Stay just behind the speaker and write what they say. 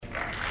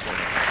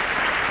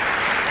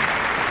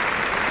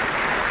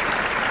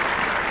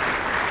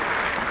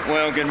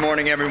Well, good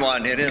morning,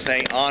 everyone. It is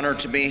an honor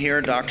to be here.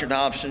 Dr.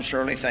 Dobson,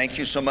 Shirley, thank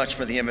you so much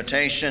for the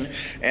invitation.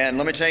 And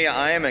let me tell you,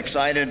 I am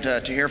excited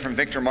to hear from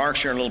Victor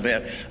Marks here in a little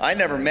bit. I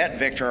never met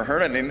Victor or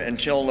heard of him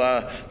until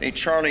the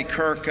Charlie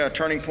Kirk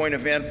Turning Point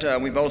event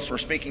we both were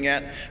speaking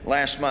at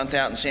last month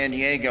out in San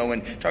Diego,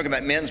 and talking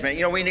about men's men.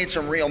 You know, we need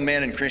some real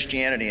men in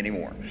Christianity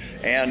anymore.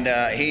 And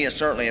he is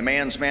certainly a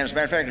man's man. As a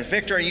matter of fact,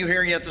 Victor, are you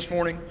here yet this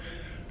morning?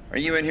 Are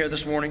you in here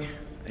this morning?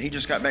 He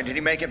just got back. Did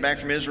he make it back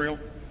from Israel?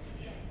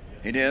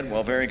 He did?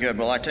 Well, very good.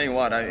 Well, I tell you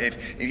what,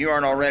 if you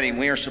aren't already,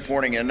 we are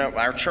supporting,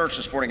 our church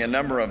is supporting a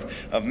number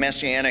of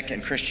messianic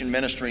and Christian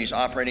ministries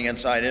operating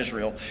inside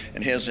Israel,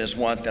 and his is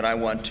one that I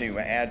want to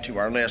add to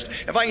our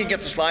list. If I can get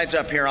the slides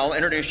up here, I'll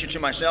introduce you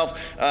to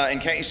myself in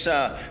case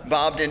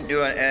Bob didn't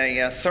do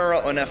a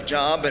thorough enough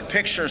job, but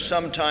pictures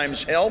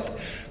sometimes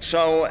help.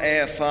 So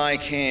if I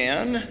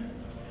can,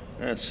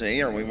 let's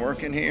see, are we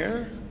working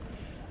here?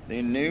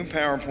 The new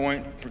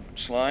PowerPoint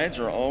slides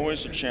are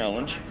always a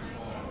challenge.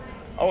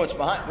 Oh, it's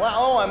behind. Wow,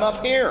 oh, I'm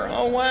up here.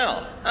 Oh,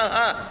 wow.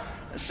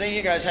 See,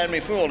 you guys had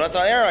me fooled. I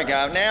thought, there I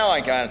got it. Now I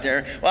got it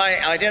there. Well,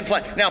 I did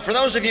play. Now, for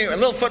those of you, a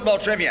little football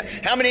trivia.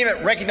 How many of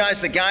you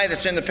recognize the guy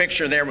that's in the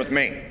picture there with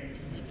me?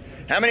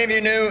 How many of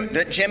you knew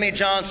that Jimmy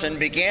Johnson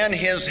began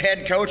his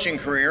head coaching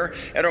career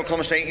at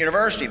Oklahoma State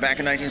University back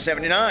in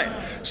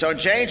 1979? So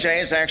JJ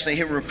is actually,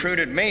 he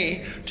recruited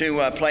me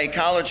to play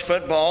college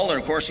football, and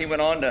of course he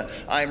went on to,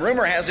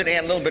 rumor has it he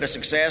had a little bit of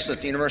success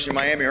at the University of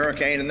Miami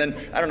Hurricane, and then,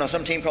 I don't know,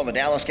 some team called the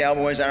Dallas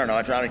Cowboys, I don't know,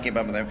 I try to keep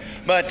up with them.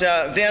 But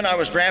then I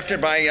was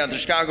drafted by the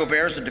Chicago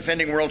Bears, the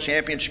defending world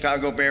champion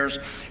Chicago Bears,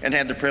 and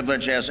had the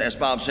privilege, as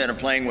Bob said, of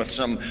playing with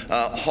some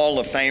Hall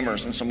of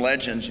Famers and some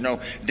legends. You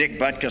know, Dick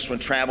Butkus would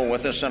travel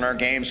with us on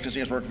our games because he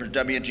was working for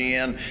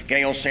WGN.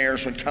 Gail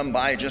Sayers would come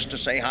by just to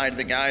say hi to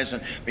the guys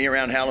and be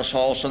around Hallis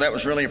Hall. So that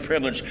was really a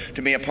privilege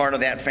to be a part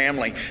of that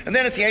family. And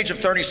then at the age of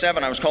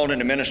 37, I was called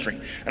into ministry.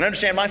 And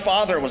understand, my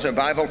father was a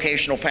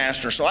bivocational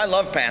pastor, so I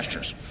love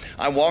pastors.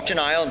 I walked an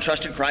aisle and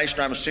trusted Christ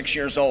when I was 6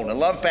 years old. I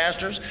love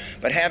pastors,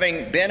 but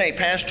having been a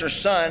pastor's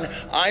son,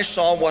 I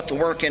saw what the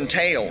work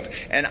entailed,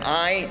 and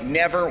I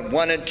never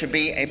wanted to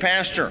be a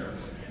pastor.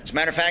 As a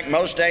matter of fact,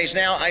 most days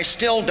now, I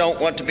still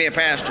don't want to be a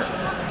pastor.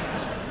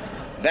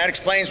 That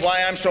explains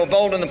why I'm so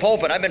bold in the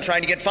pulpit. I've been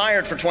trying to get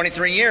fired for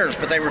 23 years,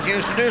 but they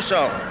refuse to do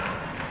so.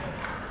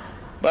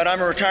 But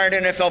I'm a retired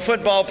NFL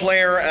football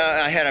player.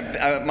 I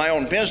had my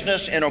own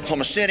business in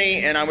Oklahoma City,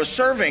 and I was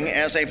serving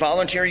as a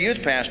volunteer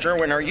youth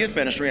pastor in our youth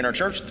ministry in our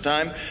church at the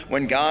time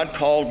when God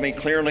called me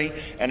clearly.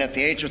 And at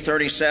the age of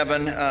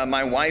 37,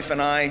 my wife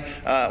and I,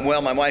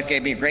 my wife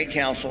gave me great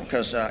counsel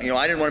because, I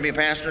didn't want to be a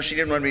pastor. She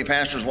didn't want to be a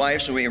pastor's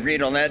wife, so we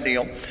agreed on that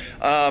deal.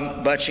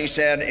 But she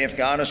said, if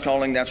God is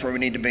calling, that's where we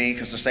need to be,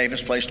 because the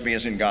safest place to be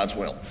is in God's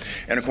will.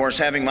 And of course,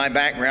 having my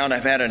background,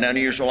 I've had an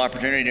unusual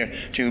opportunity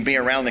to be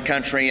around the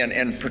country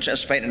and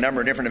participate in a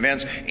number of different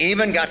events.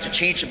 Even got to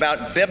teach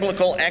about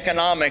biblical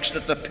economics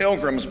that the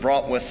Pilgrims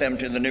brought with them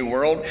to the New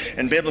World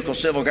and biblical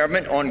civil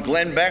government on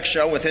Glenn Beck's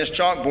show with his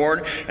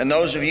chalkboard. And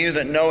those of you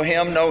that know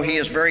him know he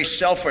is very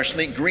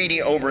selfishly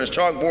greedy over his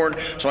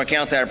chalkboard, so I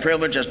count that a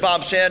privilege. As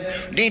Bob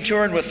said,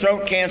 detoured with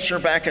throat cancer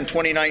back in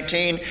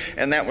 2019,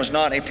 and that was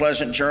not a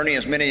pleasant journey,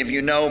 as many of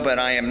you know, but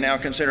I am now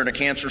considered a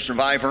cancer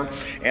survivor,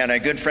 and a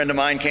good friend of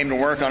mine came to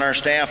work on our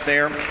staff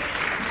there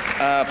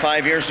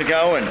 5 years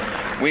ago, and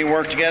we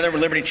worked together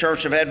with Liberty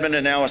Church of Edmond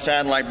and now a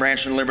satellite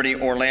branch in Liberty,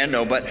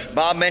 Orlando. But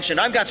Bob mentioned,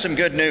 I've got some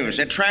good news.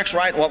 It tracks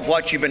right with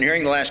what you've been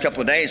hearing the last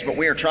couple of days, but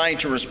we are trying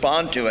to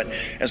respond to it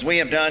as we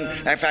have done.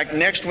 In fact,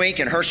 next week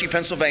in Hershey,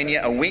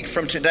 Pennsylvania, a week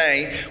from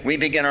today, we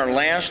begin our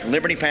last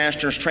Liberty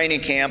Pastors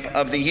training camp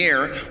of the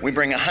year. We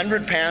bring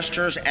 100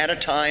 pastors at a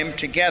time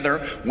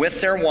together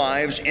with their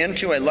wives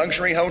into a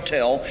luxury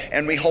hotel,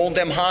 and we hold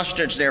them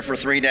hostage there for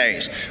 3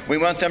 days. We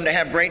want them to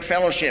have great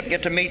fellowship,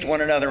 get to meet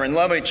one another and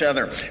love each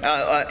other,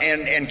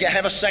 and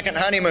have a second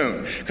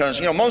honeymoon,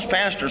 because most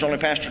pastors only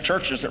pastor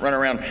churches that run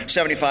around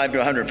 75 to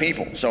 100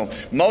 people, so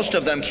most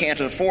of them can't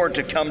afford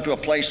to come to a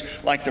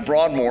place like the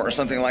Broadmoor or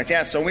something like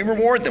that. So we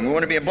reward them. We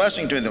want to be a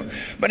blessing to them,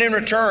 but in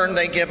return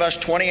they give us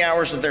 20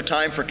 hours of their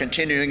time for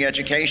continuing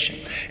education,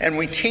 and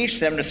we teach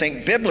them to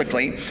think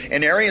biblically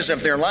in areas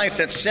of their life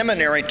that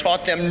seminary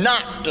taught them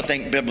not to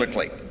think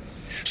biblically.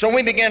 So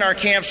we begin our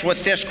camps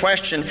with this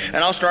question,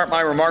 and I'll start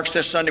my remarks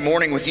this Sunday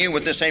morning with you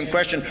with the same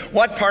question.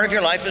 What part of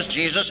your life is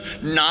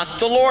Jesus not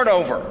the Lord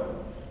over?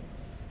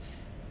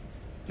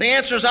 The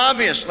answer is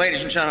obvious,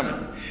 ladies and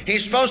gentlemen.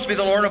 He's supposed to be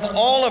the Lord of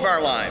all of our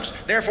lives.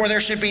 Therefore,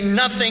 there should be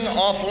nothing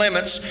off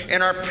limits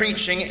in our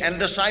preaching and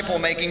disciple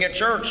making at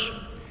church.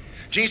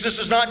 Jesus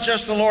is not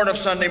just the Lord of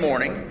Sunday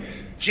morning.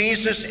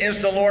 Jesus is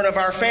the Lord of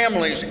our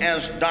families,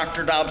 as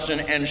Dr. Dobson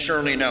and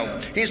Shirley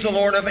know. He's the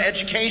Lord of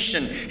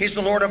education. He's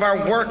the Lord of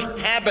our work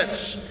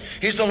habits.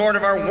 He's the Lord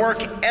of our work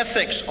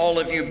ethics, all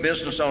of you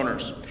business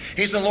owners.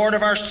 He's the Lord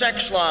of our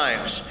sex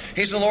lives.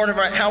 He's the Lord of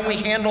how we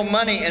handle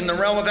money in the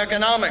realm of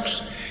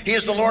economics. He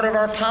is the Lord of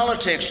our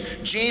politics.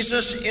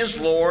 Jesus is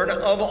Lord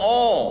of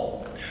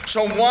all.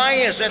 So why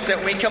is it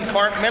that we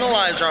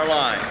compartmentalize our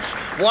lives?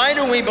 Why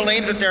do we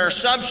believe that there are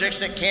subjects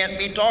that can't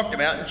be talked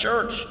about in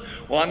church?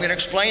 Well, I'm going to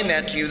explain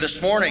that to you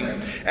this morning.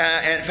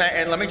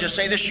 And let me just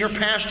say this, your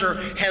pastor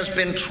has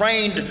been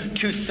trained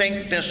to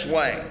think this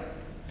way.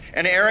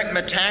 And Eric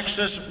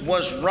Metaxas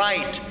was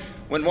right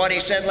when what he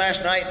said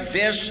last night,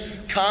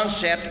 this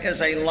concept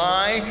is a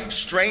lie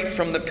straight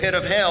from the pit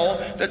of hell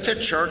that the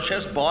church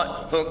has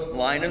bought hook,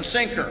 line, and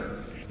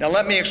sinker. Now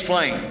let me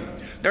explain.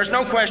 There's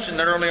no question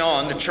that early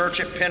on the church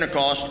at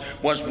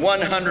Pentecost was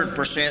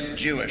 100%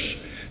 Jewish.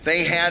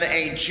 They had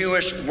a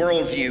Jewish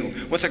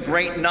worldview with a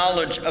great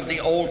knowledge of the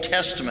Old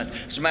Testament.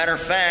 As a matter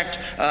of fact,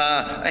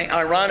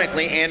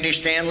 ironically, Andy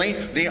Stanley,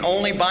 the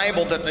only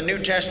Bible that the New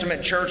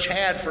Testament church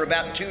had for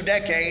about 2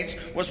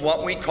 decades was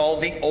what we call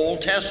the Old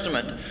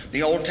Testament.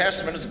 The Old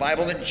Testament is the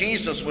Bible that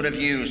Jesus would have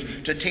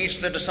used to teach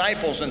the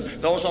disciples and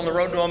those on the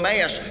road to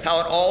Emmaus how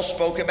it all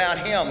spoke about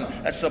him.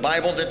 That's the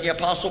Bible that the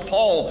Apostle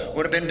Paul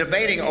would have been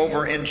debating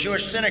over in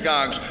Jewish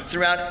synagogues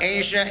throughout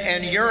Asia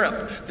and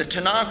Europe. The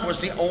Tanakh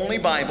was the only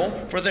Bible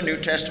for the New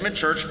Testament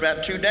church for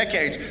about 2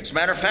 decades. As a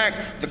matter of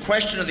fact, the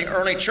question of the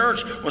early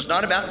church was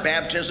not about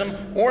baptism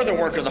or the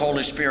work of the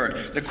Holy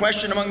Spirit. The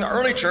question among the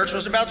early church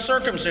was about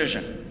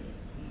circumcision.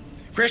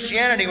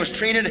 Christianity was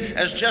treated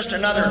as just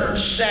another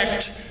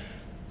sect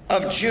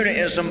of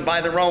Judaism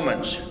by the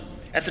Romans.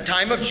 At the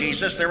time of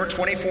Jesus, there were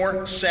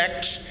 24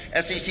 sects,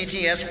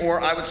 S-E-C-T-S,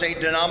 or I would say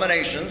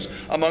denominations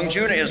among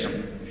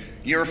Judaism.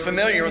 You're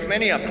familiar with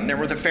many of them. There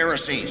were the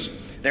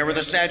Pharisees. There were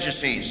the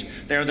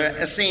Sadducees, there were the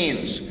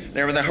Essenes,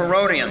 there were the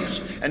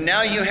Herodians, and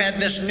now you had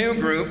this new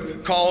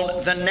group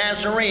called the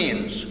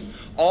Nazarenes,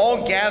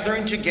 all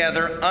gathering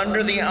together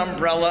under the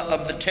umbrella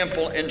of the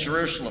temple in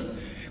Jerusalem.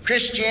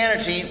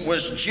 Christianity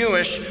was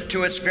Jewish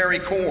to its very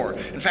core.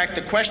 In fact,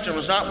 the question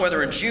was not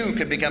whether a Jew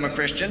could become a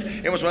Christian,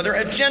 it was whether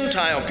a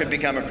Gentile could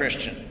become a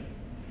Christian.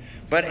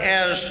 But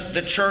as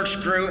the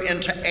church grew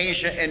into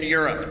Asia and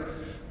Europe,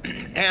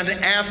 and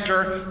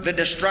after the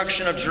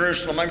destruction of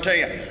Jerusalem, let me tell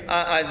you,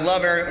 I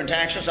love Eric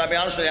Metaxas. I'll be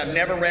honest with you, I've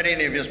never read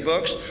any of his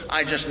books.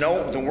 I just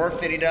know the work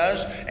that he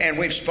does, and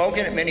we've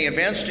spoken at many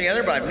events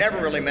together, but I've never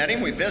really met him.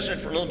 We visited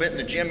for a little bit in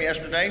the gym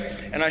yesterday,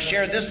 and I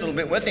shared this little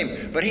bit with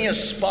him. But he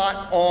is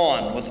spot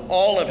on with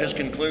all of his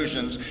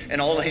conclusions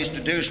and all that he's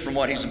deduced from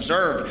what he's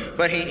observed.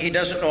 But he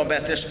doesn't know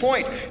about this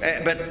point.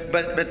 But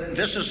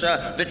this is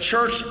the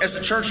church, as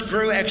the church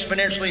grew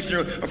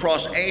exponentially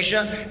across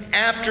Asia,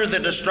 after the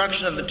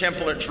destruction of the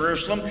temple at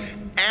Jerusalem,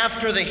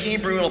 after the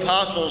Hebrew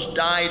apostles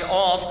died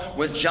off,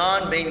 with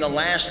John being the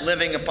last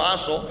living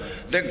apostle,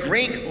 the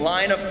Greek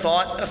line of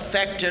thought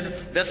affected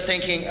the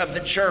thinking of the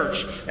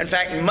church. In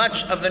fact,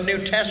 much of the New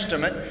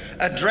Testament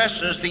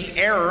addresses the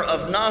error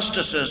of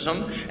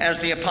Gnosticism, as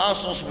the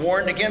apostles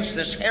warned against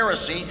this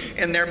heresy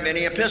in their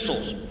many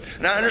epistles.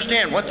 Now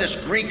understand what this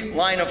Greek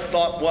line of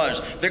thought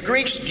was. The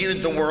Greeks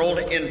viewed the world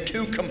in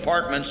 2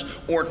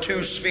 compartments or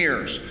 2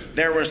 spheres.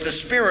 There was the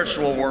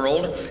spiritual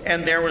world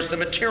and there was the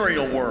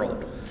material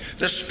world.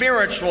 The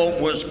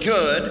spiritual was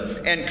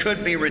good and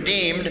could be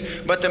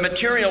redeemed, but the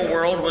material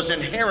world was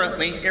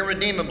inherently,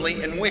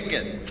 irredeemably, and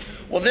wicked.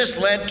 Well,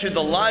 this led to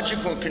the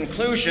logical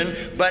conclusion,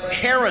 but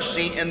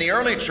heresy in the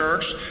early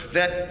church,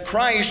 that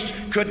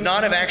Christ could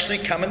not have actually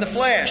come in the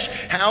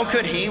flesh. How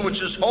could he,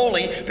 which is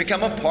holy,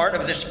 become a part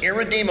of this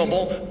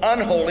irredeemable,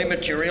 unholy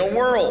material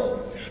world?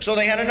 So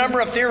they had a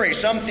number of theories.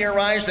 Some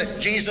theorized that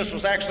Jesus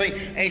was actually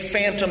a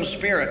phantom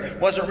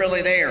spirit, wasn't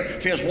really there.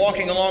 If he was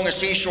walking along a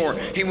seashore,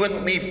 he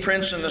wouldn't leave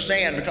prints in the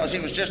sand because he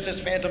was just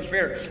this phantom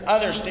spirit.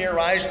 Others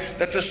theorized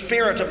that the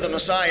spirit of the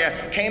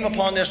Messiah came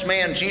upon this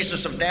man,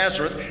 Jesus of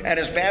Nazareth, at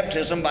his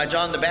baptism by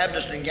John the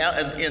Baptist in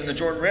the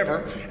Jordan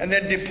River, and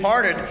then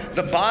departed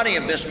the body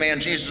of this man,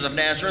 Jesus of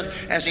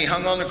Nazareth, as he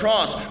hung on the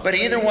cross. But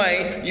either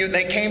way,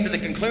 they came to the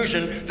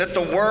conclusion that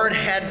the Word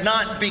had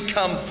not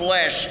become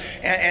flesh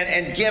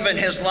and given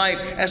his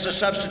life as a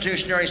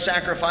substitutionary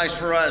sacrifice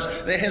for us,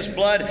 that his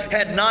blood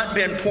had not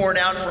been poured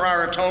out for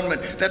our atonement,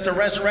 that the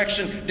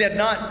resurrection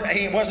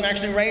he wasn't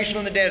actually raised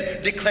from the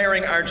dead,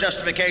 declaring our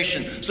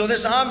justification. So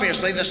this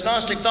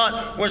Gnostic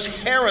thought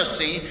was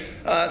heresy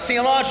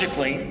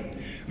theologically,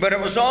 but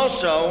it was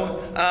also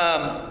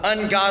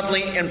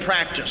ungodly in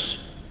practice.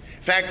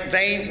 In fact,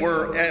 they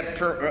were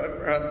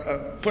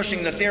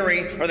pushing the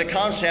theory or the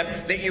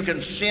concept that you can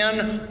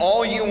sin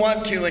all you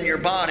want to in your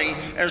body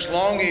as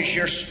long as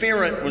your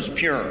spirit was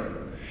pure.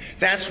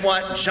 That's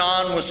what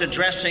John was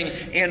addressing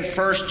in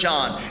 1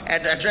 John,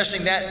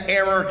 addressing that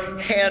error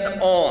head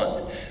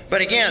on.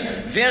 But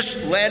again,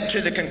 this led to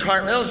the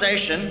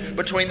compartmentalization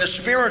between the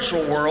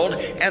spiritual world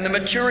and the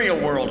material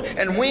world.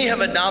 And we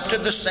have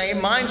adopted the same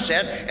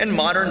mindset in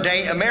modern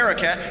day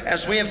America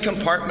as we have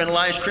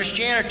compartmentalized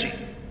Christianity.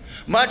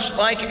 Much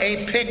like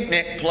a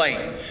picnic plate,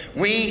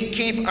 we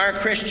keep our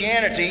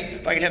Christianity,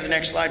 if I could have the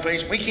next slide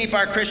please, we keep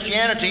our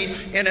Christianity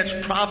in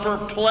its proper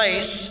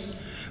place,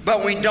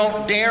 but we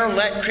don't dare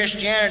let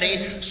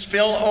Christianity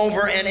spill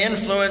over and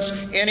influence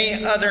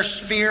any other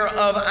sphere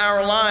of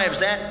our lives.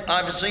 That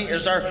obviously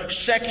is our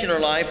secular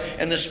life,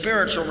 and the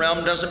spiritual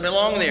realm doesn't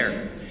belong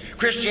there.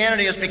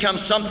 Christianity has become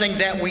something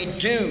that we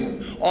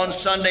do on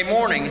Sunday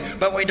morning,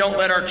 but we don't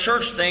let our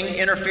church thing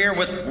interfere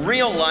with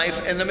real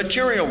life in the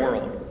material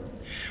world.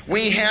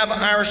 We have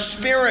our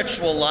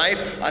spiritual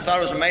life. I thought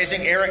it was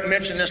amazing. Eric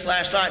mentioned this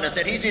last night, and I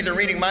said, he's either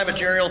reading my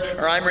material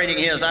or I'm reading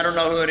his. I don't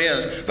know who it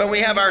is. But we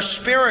have our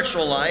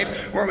spiritual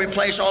life where we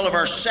place all of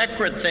our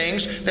sacred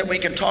things that we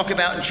can talk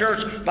about in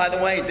church. By the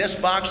way, this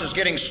box is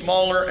getting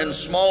smaller and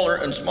smaller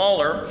and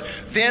smaller.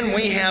 Then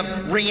we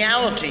have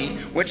reality,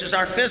 which is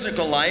our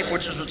physical life,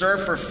 which is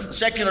reserved for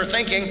secular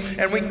thinking,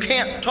 and we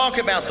can't talk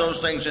about those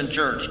things in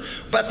church.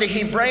 But the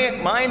Hebraic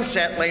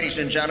mindset, ladies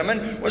and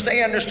gentlemen, was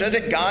they understood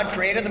that God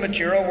created the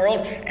material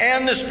world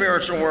and the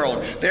spiritual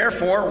world.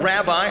 Therefore,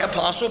 Rabbi,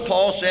 Apostle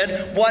Paul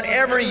said,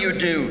 whatever you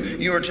do,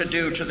 you are to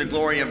do to the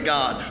glory of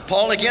God.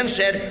 Paul again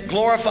said,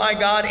 glorify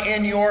God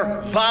in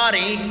your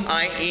body,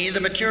 i.e.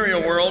 the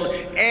material world,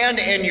 and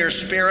in your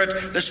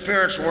spirit, the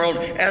spiritual world,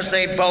 as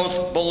they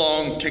both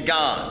belong to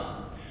God.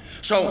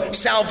 So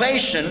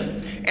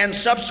salvation and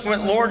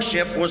subsequent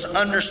lordship was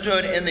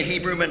understood in the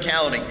Hebrew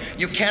mentality.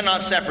 You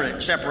cannot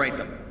separate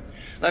them.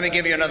 Let me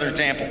give you another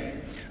example.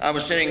 I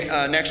was sitting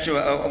next to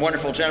a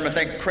wonderful gentleman, I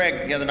think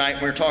Craig, the other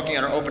night. We were talking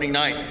on our opening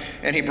night,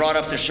 and he brought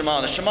up the Shema.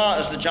 The Shema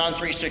is the John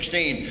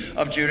 3:16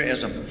 of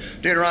Judaism.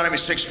 Deuteronomy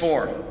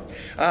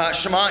 6:4.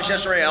 Shema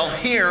Yisrael,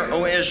 hear,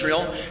 O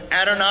Israel,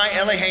 Adonai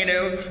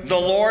Eloheinu, the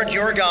Lord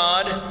your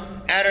God,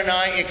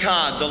 Adonai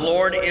Echad, the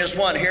Lord is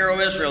one. Hear, O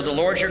Israel, the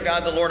Lord your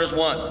God, the Lord is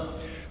one.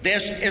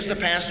 This is the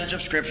passage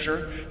of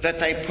Scripture that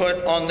they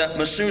put on the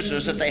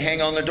mezuzahs that they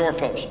hang on the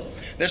doorpost.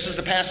 This is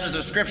the passage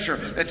of Scripture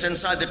that's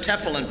inside the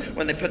tefillin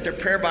when they put their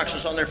prayer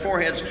boxes on their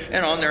foreheads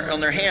and on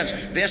their hands.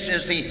 This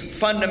is the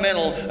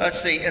fundamental,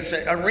 it's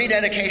a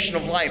rededication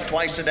of life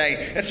twice a day.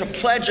 It's a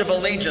pledge of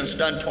allegiance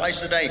done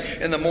twice a day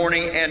in the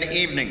morning and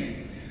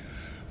evening.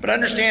 But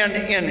understand,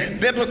 in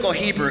biblical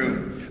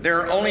Hebrew, there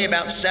are only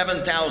about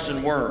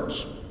 7,000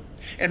 words.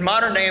 In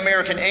modern day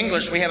American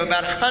English, we have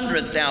about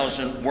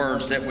 100,000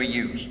 words that we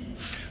use.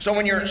 So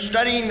when you're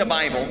studying the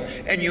Bible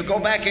and you go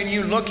back and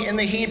you look in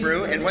the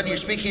Hebrew, and whether you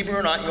speak Hebrew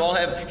or not, you all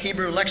have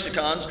Hebrew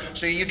lexicons,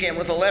 so you can,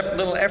 with a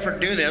little effort,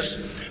 do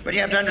this. But you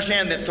have to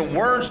understand that the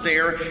words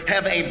there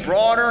have a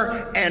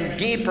broader and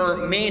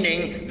deeper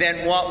meaning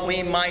than what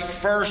we might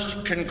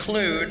first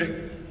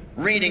conclude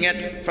reading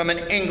it from an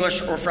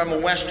English or from a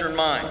Western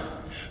mind.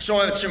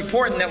 So it's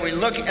important that we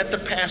look at the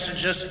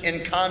passages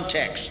in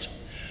context.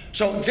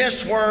 So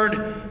this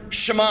word,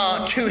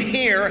 Shema, to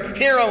hear,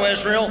 O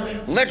Israel,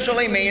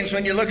 literally means,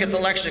 when you look at the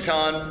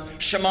lexicon,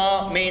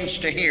 Shema means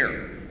to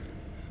hear.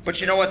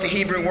 But you know what the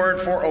Hebrew word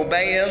for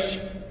obey is?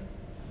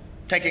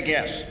 Take a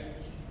guess.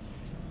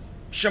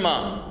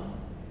 Shema.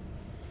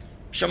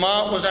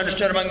 Shema was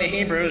understood among the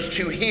Hebrews.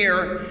 To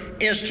hear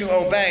is to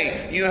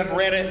obey. You have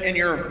read it in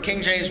your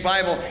King James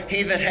Bible,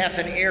 he that hath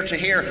an ear to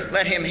hear,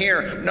 let him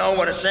hear. No,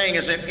 what it's saying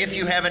is that if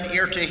you have an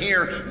ear to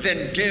hear,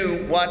 then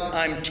do what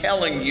I'm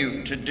telling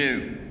you to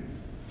do.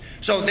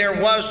 So there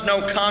was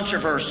no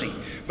controversy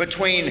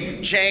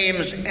between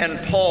James and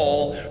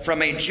Paul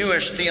from a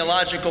Jewish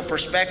theological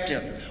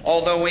perspective,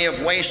 although we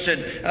have wasted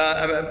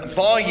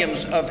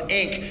volumes of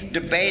ink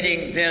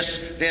debating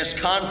this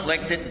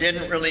conflict that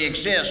didn't really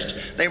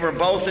exist. They were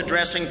both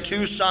addressing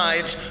two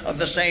sides of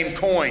the same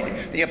coin.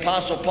 The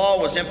Apostle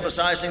Paul was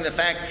emphasizing the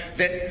fact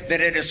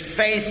that it is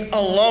faith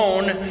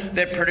alone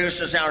that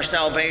produces our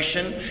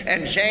salvation,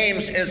 and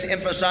James is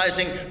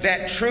emphasizing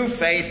that true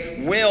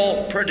faith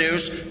will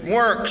produce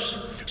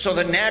works. So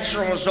the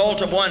natural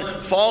result of one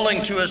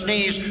falling to his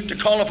knees to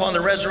call upon the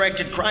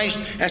resurrected Christ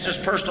as his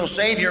personal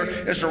Savior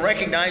is to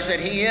recognize that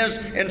he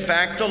is, in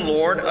fact, the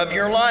Lord of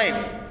your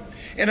life.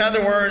 In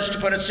other words, to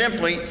put it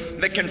simply,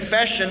 the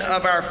confession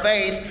of our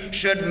faith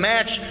should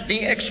match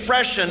the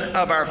expression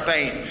of our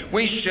faith.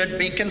 We should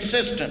be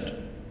consistent.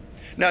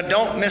 Now,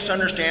 don't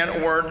misunderstand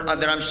a word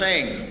that I'm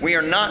saying. We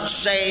are not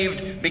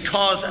saved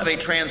because of a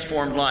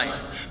transformed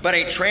life, but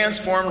a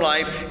transformed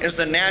life is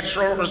the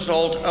natural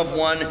result of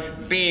one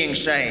being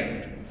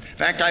saved. In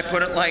fact, I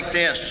put it like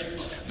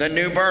this. The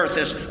new birth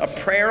is a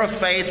prayer of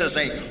faith, is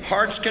a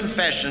heart's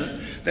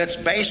confession that's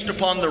based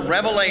upon the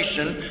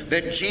revelation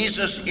that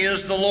Jesus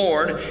is the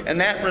Lord, and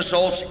that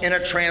results in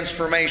a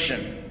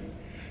transformation.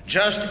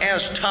 Just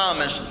as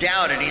Thomas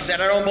doubted, he said,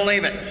 I don't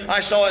believe it.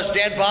 I saw his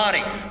dead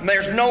body.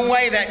 There's no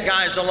way that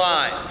guy's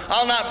alive.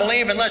 I'll not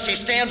believe unless he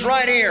stands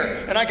right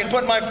here and I can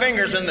put my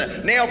fingers in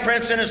the nail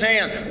prints in his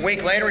hand. A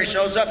week later he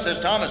shows up, says,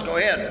 Thomas, go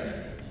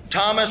ahead.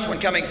 Thomas, when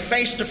coming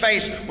face to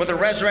face with the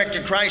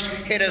resurrected Christ,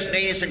 hit his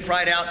knees and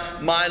cried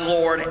out, my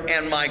Lord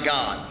and my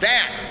God.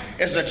 That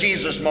is a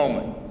Jesus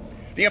moment.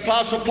 The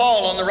Apostle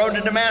Paul, on the road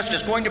to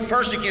Damascus, going to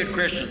persecute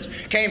Christians,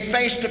 came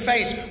face to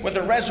face with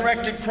the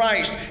resurrected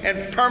Christ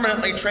and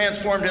permanently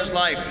transformed his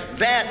life.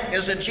 That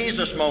is a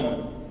Jesus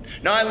moment.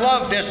 Now, I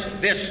love this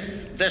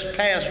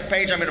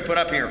page I'm going to put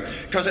up here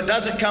because it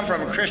doesn't come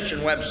from a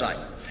Christian website.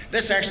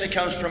 This actually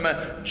comes from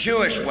a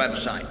Jewish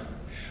website.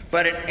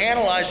 But it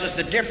analyzes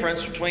the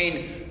difference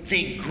between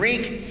the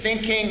Greek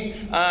thinking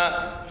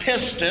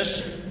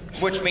pistis,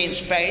 which means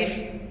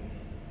faith,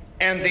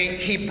 and the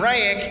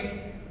Hebraic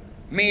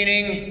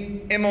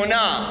meaning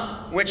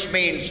emunah, which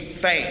means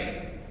faith.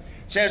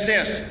 says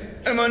this: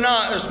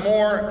 "Emunah is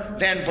more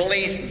than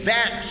belief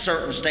that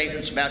certain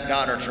statements about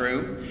God are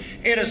true.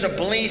 It is a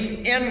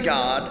belief in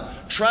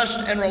God, trust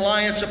and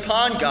reliance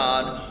upon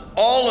God,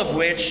 all of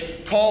which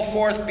call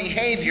forth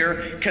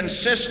behavior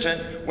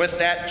consistent with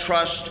that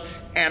trust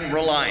and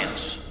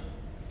reliance."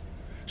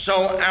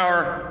 So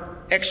our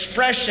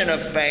expression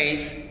of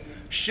faith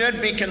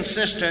should be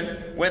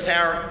consistent with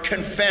our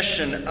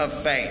confession of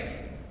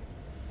faith.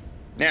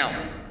 Now,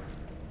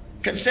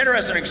 consider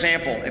as an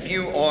example, if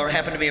you or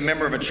happen to be a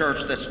member of a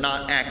church that's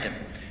not active,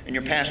 and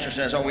your pastor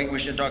says, "Oh, we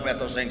should talk about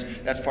those things.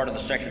 That's part of the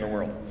secular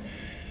world."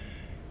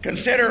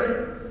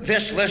 Consider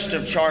this list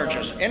of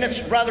charges, and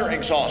it's rather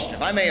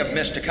exhaustive. I may have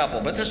missed a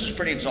couple, but this is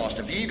pretty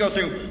exhaustive. You go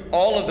through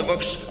all of the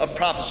books of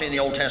prophecy in the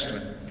Old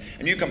Testament,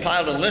 and you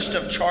compiled a list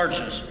of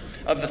charges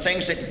of the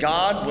things that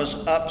God was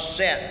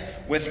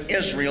upset with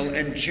Israel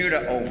and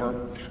Judah over.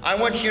 I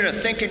want you to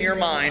think in your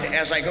mind,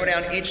 as I go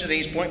down each of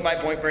these point by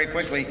point very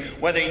quickly,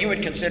 whether you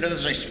would consider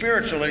this a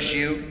spiritual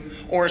issue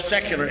or a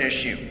secular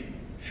issue.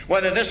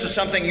 Whether this is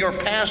something your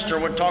pastor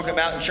would talk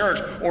about in church,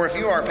 or if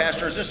you are a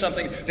pastor, is this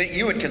something that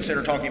you would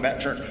consider talking about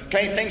in church?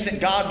 Okay, things that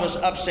God was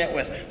upset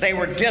with. They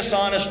were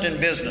dishonest in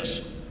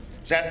business.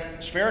 Is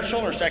that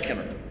spiritual or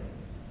secular?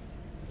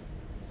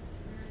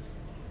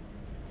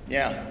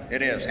 Yeah,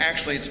 it is.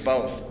 Actually, it's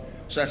both.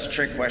 So that's a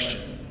trick question.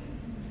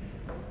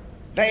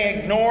 They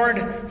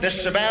ignored the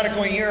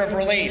sabbatical year of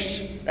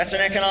release. That's an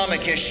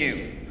economic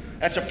issue.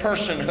 That's a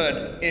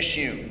personhood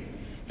issue.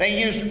 They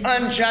used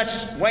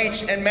unjust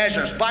weights and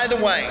measures. By the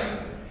way,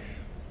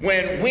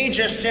 when we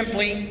just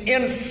simply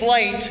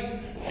inflate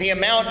the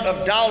amount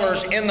of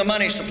dollars in the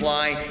money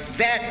supply,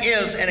 that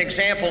is an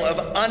example of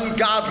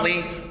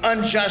ungodly,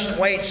 unjust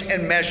weights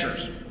and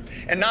measures.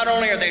 And not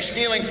only are they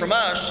stealing from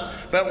us,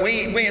 but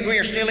we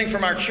are stealing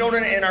from our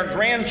children and our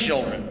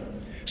grandchildren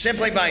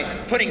simply by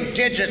putting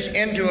digits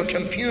into a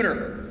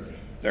computer.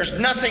 There's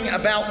nothing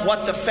about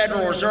what the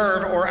Federal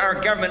Reserve or our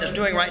government is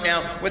doing right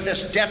now with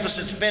this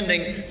deficit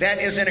spending that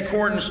is in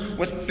accordance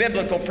with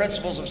biblical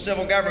principles of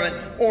civil government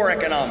or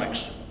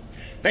economics.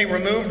 They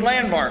removed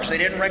landmarks. They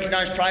didn't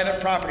recognize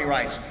private property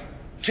rights.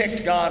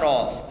 Ticked God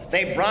off.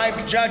 They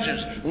bribed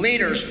judges.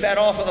 Leaders fed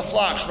off of the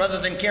flocks rather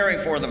than caring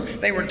for them.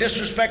 They were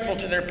disrespectful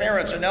to their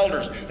parents and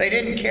elders. They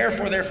didn't care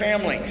for their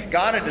family.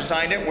 God had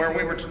designed it where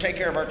we were to take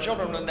care of our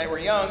children when they were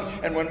young,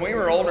 and when we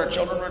were old, our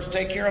children were to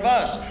take care of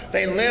us.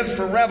 They lived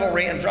for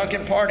revelry and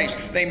drunken parties.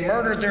 They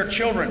murdered their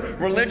children.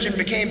 Religion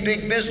became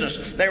big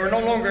business. They were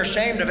no longer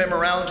ashamed of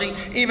immorality,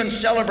 even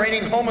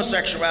celebrating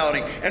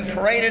homosexuality, and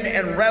paraded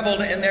and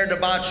reveled in their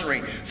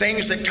debauchery.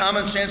 Things that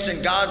common sense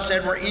and God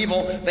said were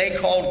evil, they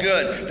called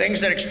good.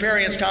 Things that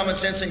experienced common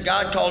sense and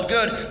God called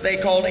good, they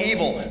called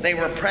evil. They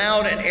were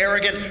proud and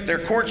arrogant. Their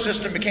court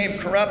system became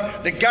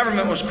corrupt. The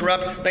government was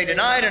corrupt. They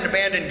denied and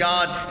abandoned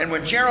God. And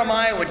when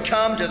Jeremiah would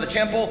come to the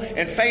temple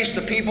and face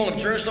the people of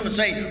Jerusalem and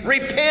say,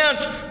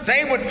 "Repent,"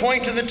 they would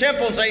point to the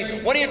temple and say,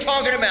 "What are you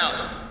talking about?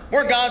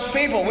 We're God's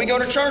people. We go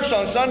to church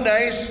on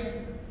Sundays."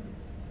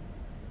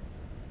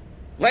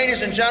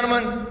 Ladies and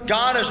gentlemen,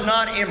 God is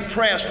not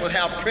impressed with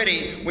how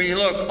pretty we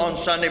look on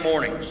Sunday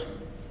mornings.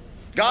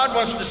 God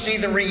wants to see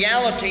the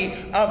reality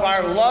of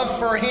our love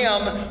for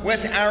Him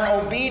with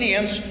our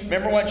obedience.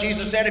 Remember what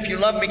Jesus said, "If you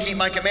love me, keep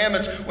my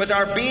commandments," with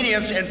our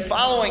obedience and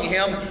following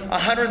Him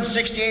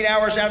 168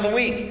 hours out of the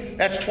week.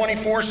 That's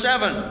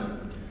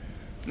 24/7.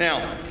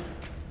 Now,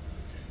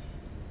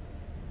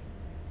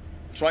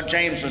 that's what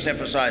James was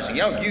emphasizing.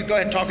 You go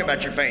ahead and talk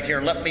about your faith.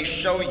 Here, let me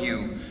show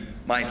you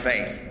my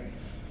faith.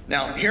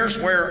 Now, here's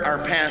where our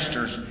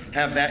pastors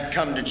have that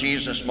come to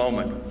Jesus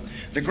moment.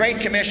 The Great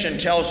Commission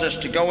tells us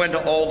to go into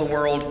all the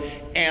world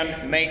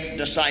and make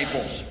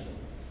disciples.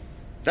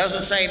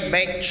 Doesn't say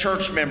make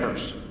church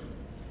members.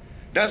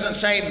 Doesn't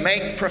say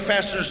make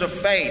professors of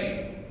faith.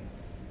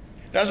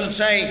 Doesn't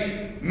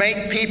say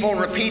make people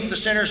repeat the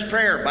sinner's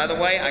prayer. By the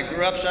way, I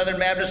grew up Southern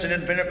Baptist and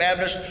Independent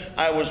Baptist.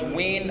 I was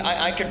weaned.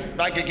 I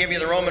could give you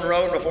the Roman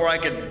road before I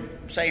could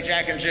say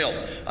Jack and Jill.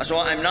 So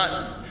I'm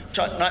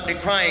not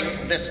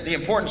decrying the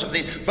importance of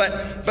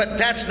but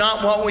that's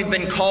not what we've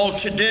been called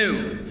to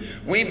do.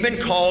 We've been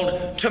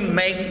called to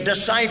make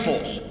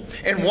disciples.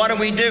 And what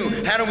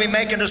do? How do we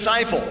make a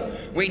disciple?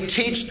 We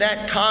teach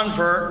that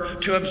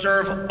convert to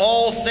observe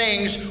all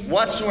things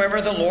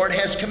whatsoever the Lord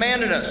has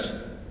commanded us.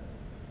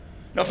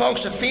 Now,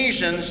 folks,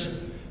 Ephesians,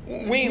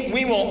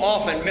 we will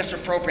often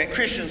misappropriate,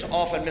 Christians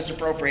often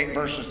misappropriate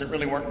verses that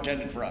really weren't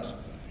intended for us.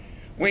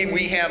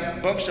 We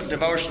have books of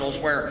devotionals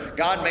where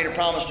God made a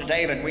promise to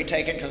David. We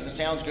take it because it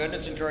sounds good and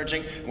it's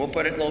encouraging. We'll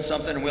put it in a little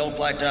something and we'll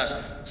apply it to us.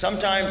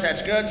 Sometimes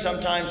that's good.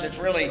 Sometimes it's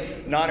really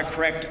not a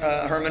correct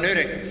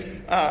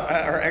hermeneutic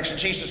or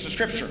exegesis of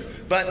Scripture.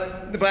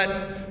 But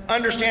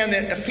understand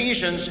that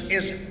Ephesians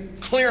is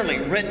clearly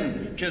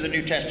written to the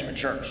New Testament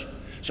church.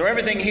 So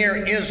everything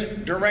here is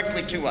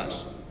directly to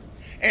us.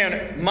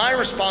 And my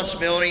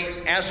responsibility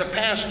as a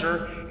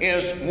pastor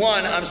is,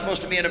 one, I'm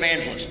supposed to be an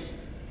evangelist.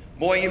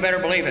 Boy, you better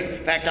believe it.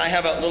 In fact, I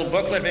have a little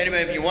booklet,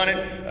 if you want it.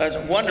 It's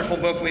a wonderful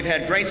book. We've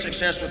had great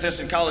success with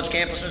this in college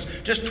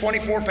campuses. Just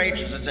 24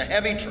 pages. It's a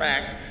heavy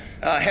tract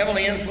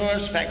Heavily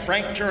influenced. In fact,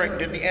 Frank Turek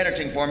did the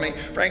editing for me.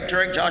 Frank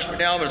Turek, Josh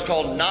McDowell, but it's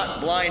called Not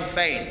Blind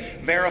Faith,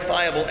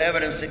 Verifiable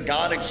Evidence That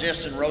God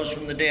Exists and Rose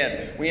from the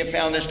Dead. We have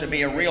found this to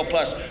be a real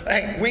plus.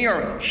 Hey, we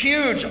are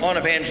huge on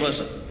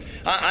evangelism.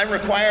 I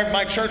required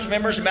my church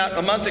members about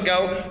a month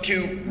ago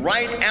to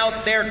write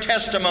out their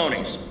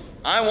testimonies.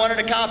 I wanted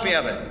a copy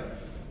of it.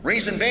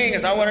 Reason being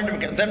is I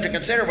wanted them to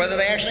consider whether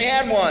they actually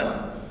had one.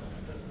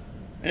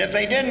 And if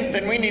they didn't,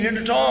 then we needed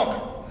to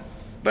talk.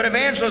 But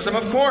evangelism,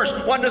 of course,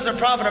 what does it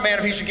profit a man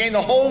if he should gain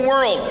the whole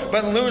world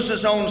but lose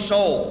his own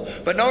soul?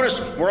 But notice,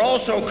 we're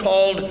also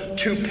called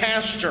to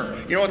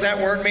pastor. You know what that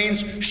word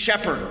means?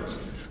 Shepherd.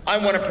 I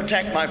want to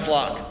protect my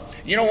flock.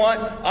 You know what?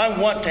 I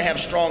want to have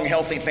strong,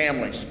 healthy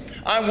families.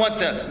 I want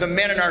the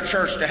men in our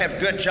church to have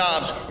good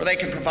jobs where they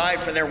can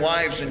provide for their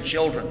wives and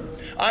children.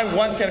 I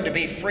want them to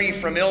be free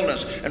from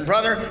illness. And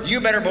brother, you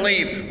better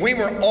believe we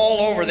were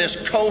all over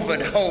this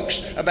COVID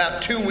hoax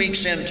about 2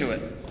 weeks into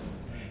it.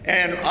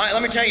 And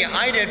let me tell you,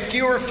 I did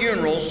fewer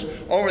funerals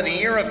over the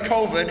year of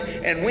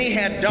COVID, and we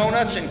had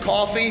donuts and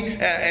coffee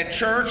at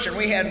church, and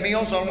we had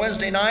meals on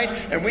Wednesday night,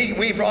 and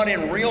we brought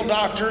in real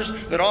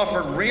doctors that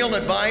offered real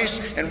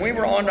advice, and we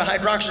were on to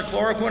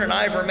hydroxychloroquine and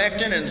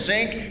ivermectin and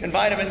zinc and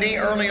vitamin D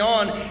early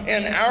on,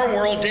 and our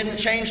world didn't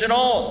change at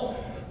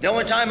all. The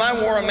only time I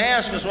wore a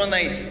mask was when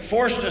they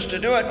forced us to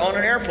do it on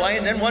an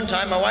airplane. Then one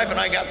time my wife and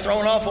I got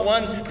thrown off of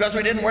one because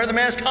we didn't wear the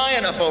mask high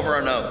enough over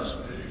our nose.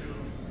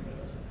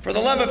 For the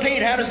love of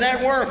Pete, how does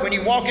that work? When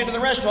you walk into the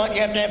restaurant,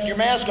 you have to have your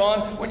mask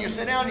on. When you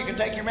sit down, you can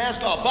take your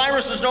mask off.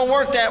 Viruses don't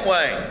work that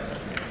way.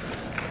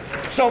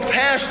 So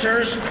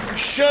pastors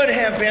should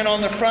have been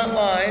on the front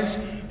lines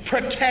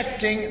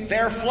protecting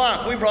their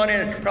flock. We brought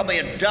in probably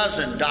a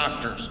dozen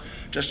doctors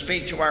to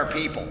speak to our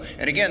people.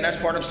 And again, that's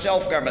part of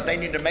self-government. They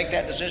need to make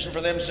that decision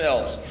for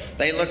themselves.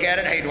 They look at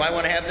it, hey, do I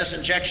want to have this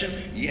injection?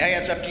 Yeah,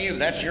 it's up to you.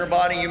 That's your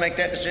body. You make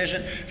that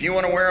decision. If you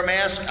want to wear a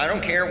mask, I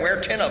don't care. Wear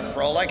 10 of them.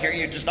 For all I care,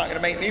 you're just not going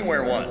to make me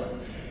wear one.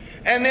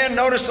 And then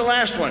notice the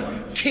last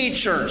one,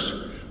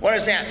 teachers. What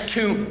is that?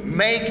 To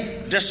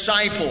make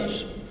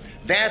disciples.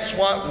 That's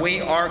what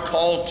we are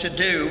called to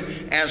do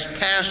as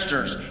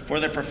pastors, for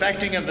the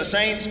perfecting of the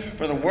saints,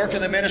 for the work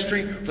of the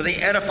ministry, for the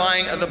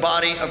edifying of the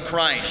body of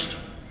Christ.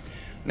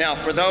 Now,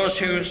 for those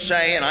who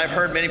say, and I've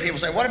heard many people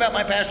say, what about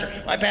my pastor?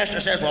 My pastor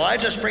says, well, I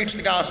just preach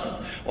the gospel.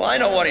 Well, I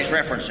know what he's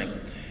referencing.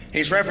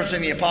 He's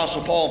referencing the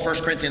Apostle Paul in 1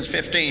 Corinthians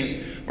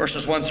 15,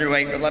 verses 1 through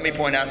 8. But let me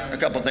point out a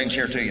couple things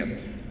here to you.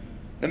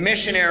 The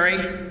missionary,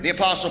 the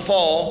Apostle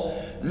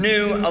Paul,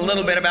 knew a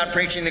little bit about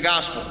preaching the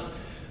gospel.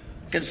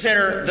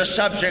 Consider the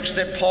subjects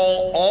that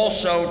Paul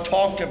also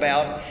talked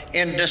about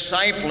in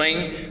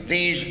discipling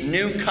these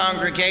new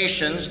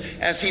congregations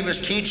as he was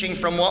teaching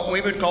from what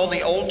we would call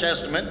the Old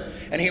Testament,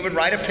 and he would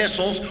write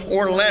epistles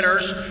or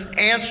letters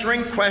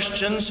answering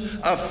questions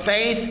of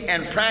faith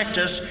and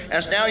practice,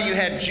 as now you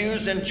had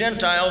Jews and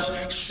Gentiles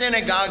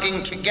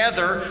synagoguing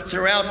together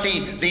throughout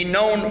the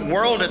known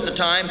world at the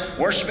time,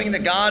 worshiping the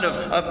God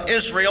of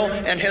Israel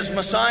and his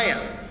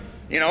Messiah.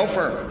 You know,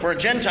 for a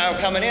Gentile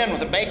coming in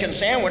with a bacon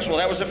sandwich, well,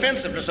 that was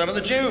offensive to some of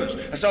the Jews.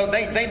 So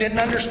they didn't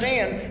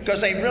understand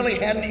because they really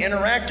hadn't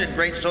interacted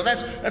great. So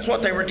that's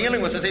what they were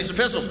dealing with these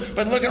epistles.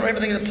 But look at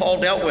everything that Paul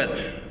dealt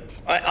with.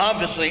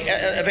 Obviously,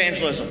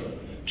 evangelism.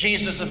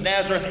 Jesus of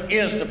Nazareth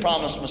is the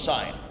promised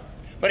Messiah.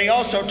 But he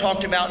also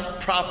talked about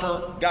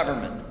proper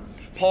government.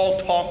 Paul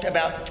talked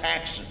about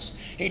taxes.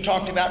 He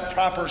talked about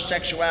proper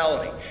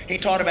sexuality. He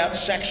taught about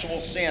sexual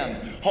sin,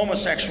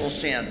 homosexual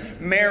sin,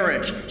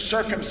 marriage,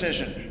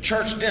 circumcision,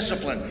 church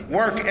discipline,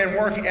 work and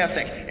work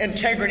ethic,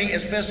 integrity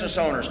as business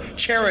owners,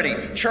 charity,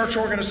 church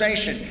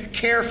organization,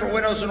 care for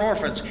widows and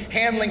orphans,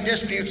 handling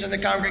disputes in the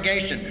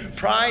congregation,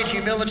 pride,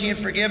 humility, and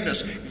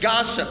forgiveness,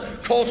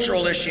 gossip,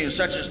 cultural issues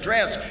such as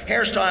dress,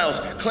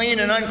 hairstyles, clean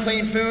and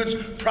unclean foods,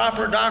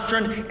 proper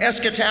doctrine,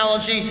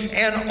 eschatology,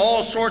 and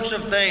all sorts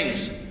of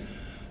things.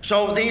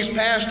 So these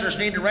pastors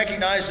need to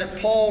recognize that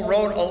Paul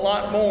wrote a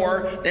lot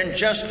more than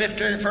just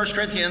 1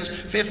 Corinthians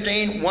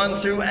 15, 1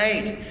 through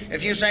 8.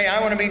 If you say, I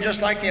want to be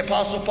just like the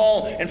Apostle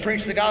Paul and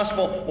preach the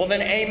gospel, well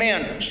then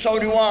amen, so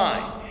do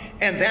I.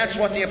 And that's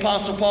what the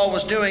Apostle Paul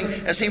was doing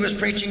as he was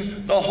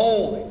preaching the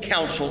whole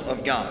counsel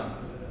of God.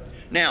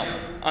 Now,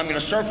 I'm going to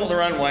circle the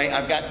runway.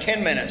 I've got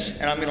 10 minutes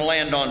and I'm going to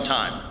land on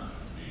time.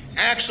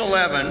 Acts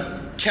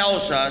 11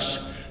 tells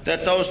us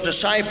that those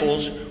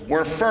disciples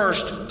were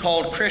first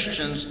called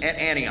Christians at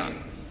Antioch.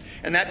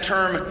 And that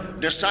term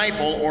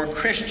disciple or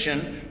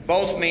Christian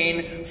both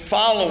mean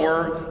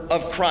follower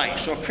of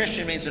Christ. So a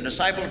Christian means a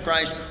disciple of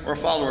Christ or a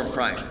follower of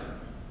Christ.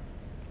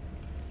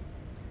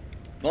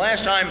 The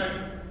last time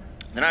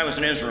that I was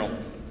in Israel,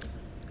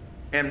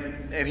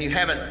 and if you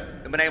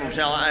haven't been able to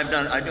tell,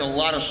 I do a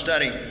lot of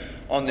study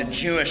on the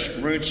Jewish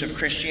roots of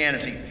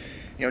Christianity.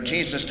 You know,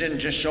 Jesus didn't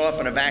just show up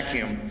in a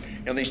vacuum.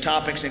 You know, these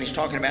topics that he's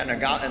talking about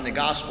in the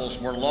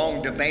Gospels were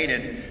long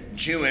debated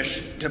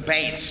Jewish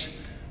debates.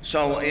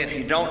 So if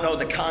you don't know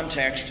the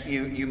context,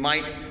 you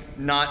might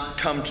not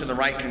come to the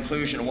right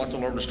conclusion of what the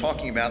Lord was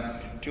talking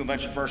about to a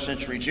bunch of first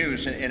century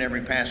Jews in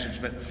every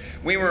passage. But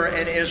we were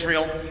in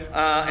Israel,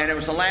 and it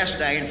was the last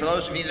day. And for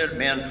those of you that have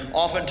been,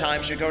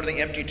 oftentimes you go to the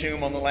empty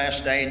tomb on the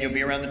last day and you'll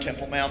be around the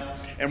Temple Mount.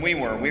 And we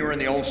were in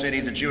the old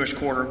city, the Jewish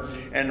quarter,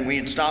 and we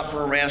had stopped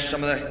for a rest.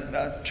 Some of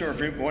the tour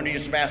group going to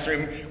use the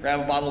bathroom, grab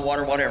a bottle of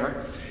water,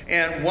 whatever.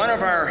 And one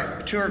of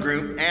our tour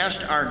group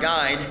asked our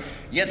guide,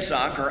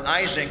 Yitzhak or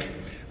Isaac,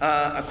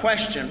 a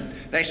question.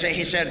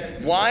 He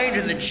said, why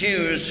do the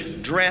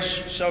Jews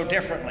dress so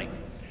differently?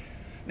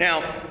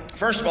 Now,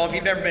 first of all, if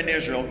you've never been to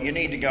Israel, you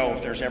need to go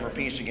if there's ever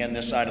peace again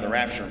this side of the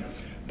rapture.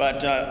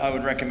 But I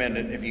would recommend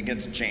it if you get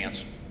the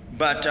chance.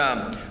 But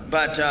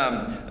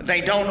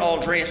they don't all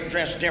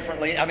dress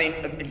differently. I mean,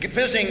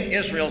 visiting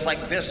Israel is like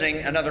visiting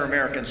another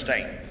American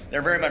state.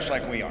 They're very much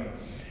like we are.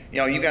 You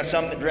know, you've got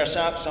some that dress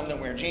up, some that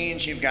wear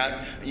jeans. You've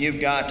got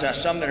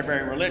some that are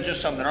very religious,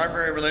 some that aren't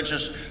very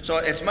religious. So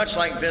it's much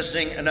like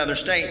visiting another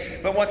state.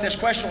 But what this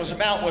question was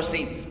about was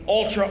the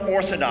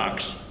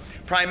ultra-Orthodox,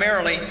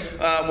 primarily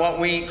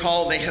what we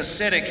call the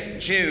Hasidic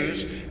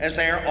Jews, as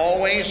they are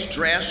always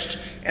dressed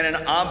in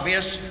an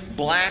obvious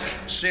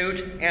black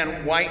suit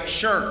and white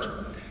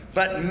shirt.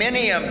 But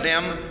many of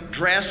them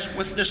dress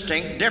with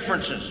distinct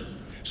differences.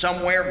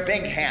 Some wear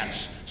big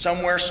hats,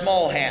 some wear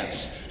small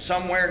hats.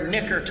 Some wear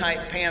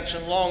knicker-type pants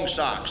and long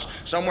socks.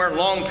 Some wear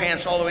long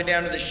pants all the way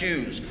down to the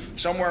shoes.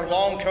 Some wear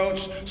long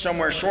coats. Some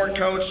wear short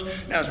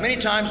coats. Now, as many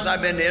times as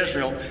I've been to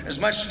Israel, as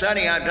much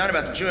studying I've done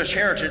about the Jewish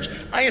heritage,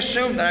 I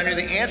assumed that I knew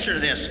the answer to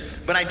this,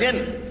 but I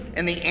didn't.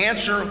 And the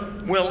answer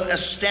will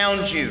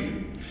astound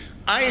you.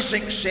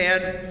 Isaac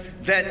said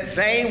that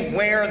they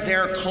wear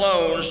their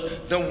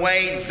clothes the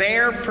way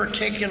their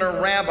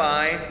particular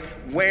rabbi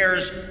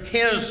wears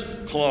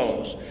his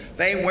clothes.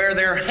 They wear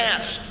their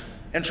hats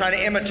and try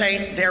to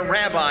imitate their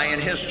rabbi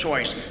and his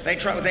choice.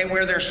 They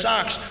wear their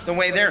socks the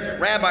way their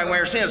rabbi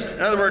wears his.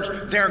 In other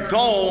words, their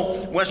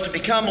goal was to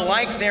become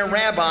like their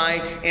rabbi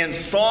in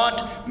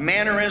thought,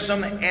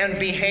 mannerism, and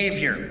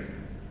behavior.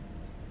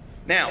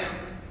 Now,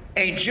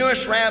 a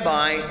Jewish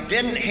rabbi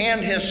didn't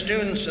hand his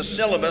students a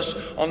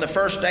syllabus on the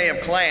first day of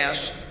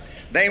class.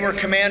 They were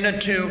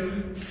commanded to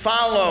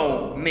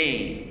follow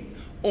me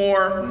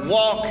or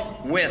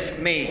walk with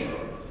me.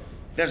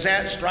 Does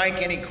that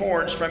strike any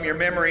chords from your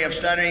memory of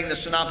studying the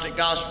Synoptic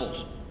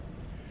Gospels?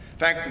 In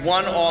fact,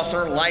 one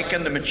author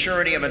likened the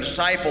maturity of a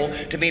disciple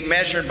to be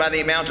measured by the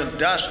amount of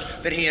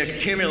dust that he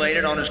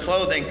accumulated on his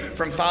clothing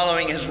from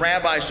following his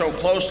rabbi so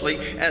closely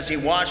as he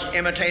watched,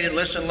 imitated,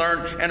 listened,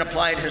 learned, and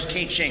applied his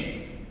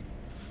teaching.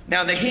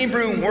 Now, the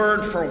Hebrew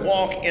word for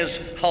walk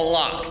is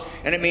halak,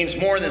 and it means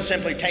more than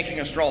simply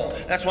taking a stroll.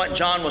 That's what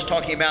John was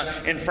talking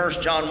about in 1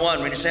 John 1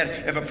 when he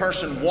said, if a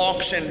person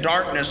walks in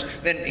darkness,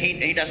 then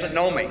he doesn't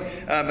know me.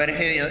 But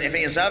if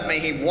he is of me,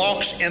 he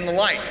walks in the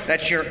light.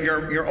 That's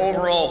your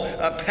overall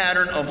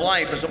pattern of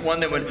life, is one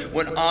that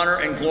would honor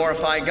and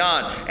glorify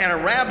God. And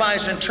a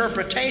rabbi's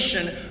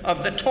interpretation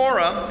of the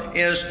Torah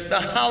is the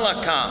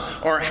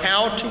halakha, or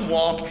how to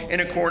walk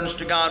in accordance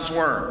to God's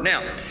word.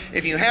 Now,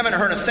 if you haven't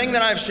heard a thing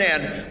that I've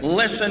said,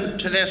 listen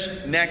to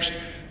this next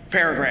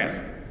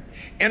paragraph.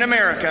 In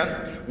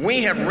America,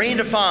 we have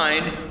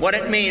redefined what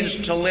it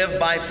means to live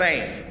by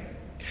faith.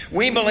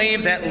 We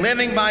believe that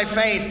living by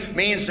faith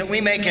means that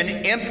we make an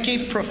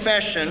empty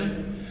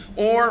profession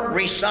or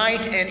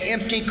recite an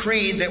empty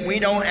creed that we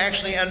don't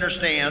actually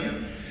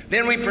understand.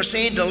 Then we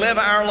proceed to live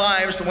our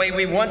lives the way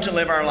we want to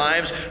live our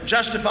lives,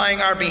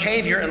 justifying our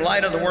behavior in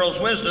light of the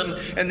world's wisdom.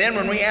 And then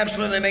when we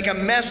absolutely make a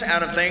mess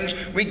out of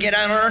things, we get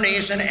on our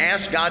knees and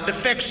ask God to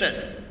fix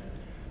it.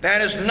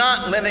 That is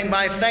not living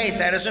by faith.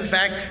 That is, in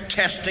fact,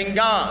 testing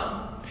God.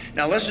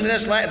 Now listen to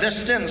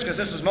this sentence, because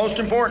this is most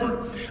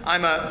important.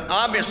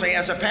 Obviously,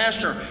 as a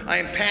pastor, I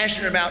am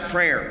passionate about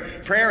prayer.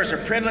 Prayer is a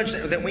privilege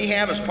that we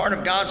have as part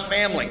of God's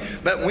family.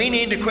 But we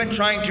need to quit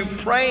trying to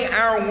pray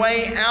our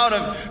way out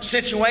of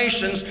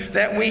situations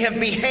that we have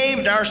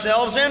behaved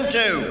ourselves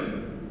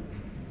into.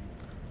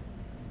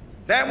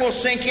 That will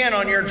sink in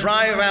on your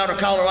drive out of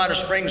Colorado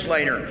Springs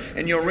later,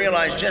 and you'll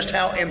realize just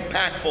how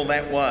impactful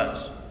that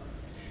was.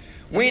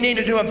 We need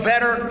to do a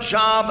better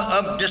job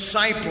of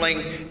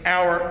discipling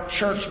our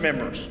church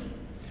members.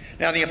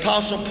 Now, the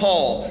Apostle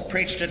Paul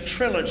preached a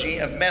trilogy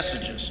of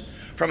messages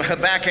from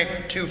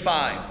Habakkuk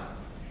 2:5.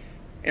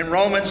 In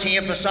Romans, he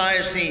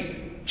emphasized the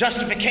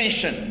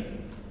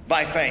justification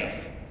by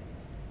faith.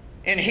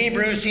 In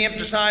Hebrews, he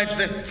emphasized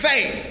the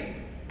faith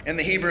in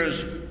the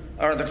Hebrews,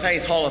 or the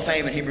Faith Hall of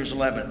Fame in Hebrews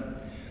 11.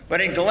 But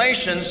in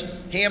Galatians,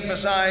 he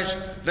emphasized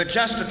the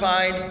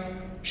justified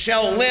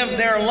shall live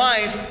their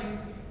life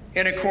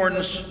in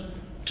accordance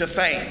to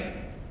faith.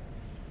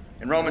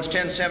 In Romans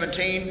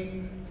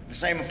 10:17, the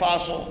same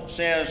apostle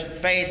says,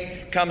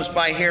 faith comes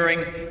by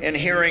hearing, and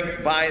hearing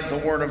by the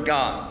word of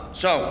God.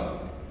 So,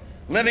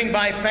 living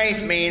by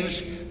faith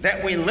means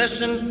that we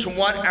listen to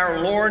what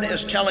our Lord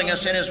is telling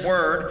us in his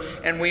word,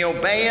 and we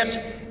obey it,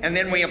 and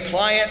then we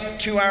apply it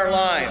to our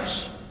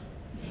lives.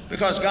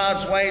 Because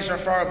God's ways are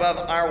far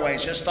above our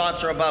ways. His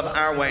thoughts are above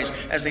our ways.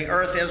 As the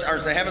earth is, or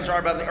as the heavens are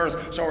above the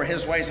earth, so are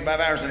his ways above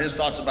ours and his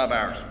thoughts above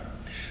ours.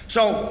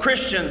 So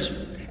Christians,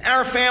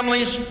 our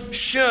families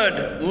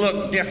should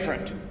look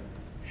different.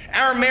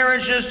 Our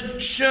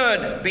marriages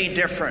should be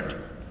different.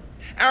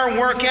 Our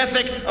work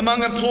ethic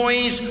among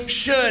employees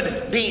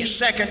should be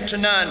second to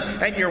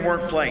none at your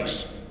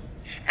workplace.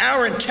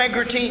 Our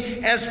integrity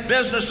as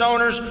business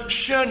owners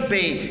should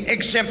be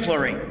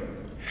exemplary.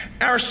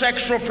 Our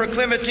sexual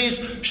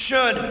proclivities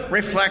should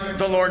reflect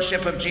the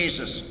lordship of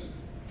Jesus.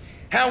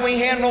 How we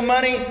handle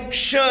money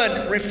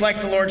should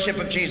reflect the lordship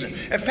of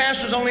Jesus. If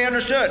pastors only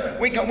understood,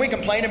 we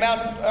complain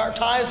about our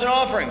tithes and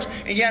offerings,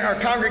 and yet our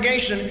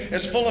congregation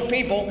is full of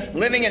people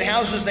living in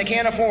houses they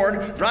can't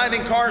afford,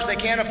 driving cars they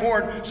can't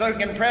afford, so they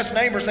can impress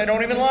neighbors they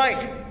don't even like.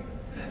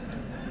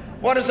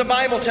 What does the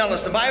Bible tell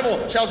us? The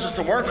Bible tells us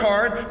to work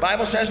hard. The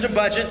Bible says to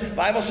budget. The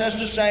Bible says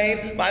to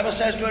save. The Bible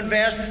says to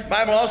invest. The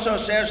Bible also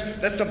says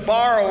that the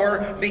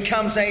borrower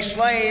becomes a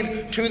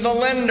slave to the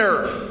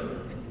lender.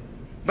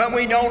 But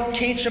we don't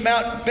teach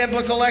about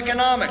biblical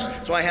economics.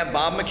 So I have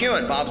Bob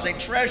McEwen. Bob's a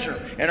treasurer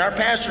in our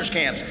pastors'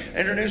 camps.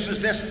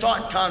 Introduces this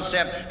thought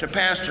concept to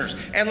pastors.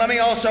 And let me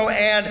also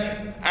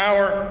add,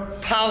 our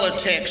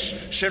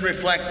politics should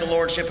reflect the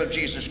lordship of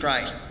Jesus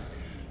Christ.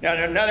 Now,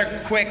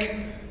 another quick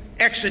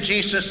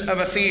exegesis of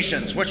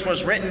Ephesians, which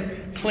was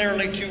written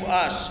clearly to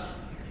us.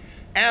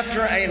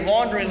 After a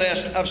laundry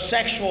list of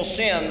sexual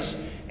sins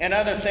and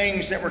other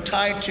things that were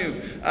tied to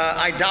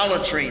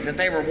idolatry that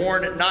they were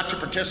warned not to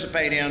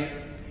participate in,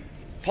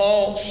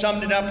 Paul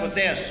summed it up with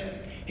this.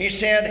 He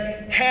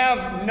said,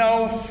 "Have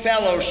no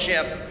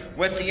fellowship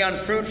with the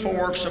unfruitful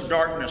works of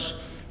darkness,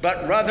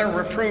 but rather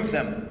reprove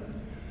them."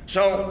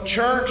 So,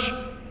 church,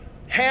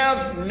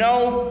 have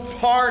no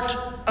part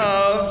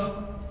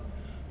of,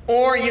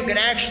 or you can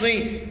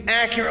actually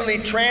accurately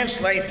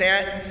translate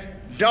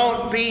that,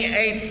 don't be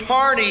a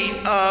party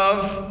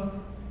of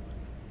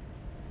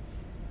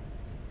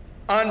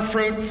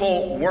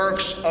unfruitful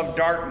works of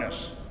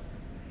darkness.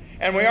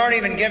 And we aren't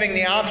even giving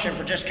the option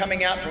for just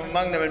coming out from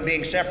among them and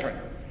being separate.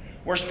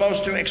 We're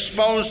supposed to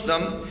expose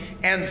them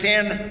and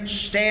then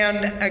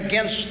stand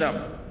against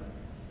them.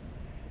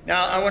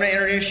 Now, I want to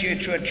introduce you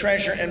to a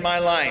treasure in my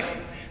life.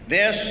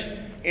 This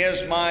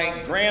is my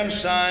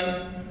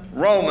grandson,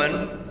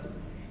 Roman,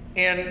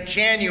 in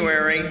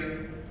January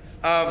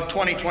of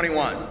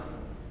 2021.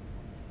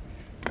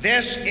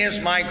 This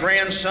is my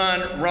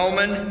grandson,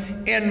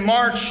 Roman, in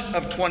March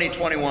of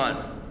 2021.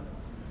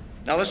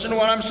 Now listen to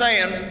what I'm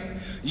saying.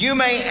 You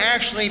may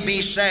actually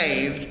be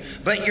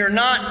saved, but you're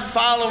not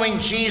following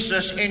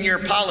Jesus in your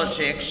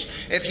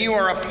politics if you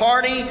are a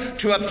party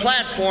to a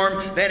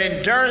platform that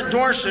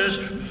endorses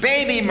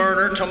baby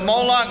murder to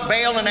Moloch,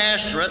 Baal, and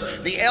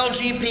Ashtoreth, the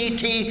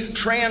LGBT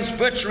trans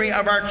butchery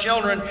of our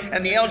children,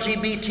 and the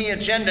LGBT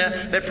agenda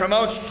that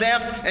promotes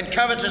theft and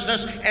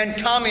covetousness and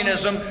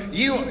communism.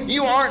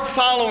 You aren't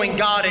following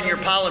God in your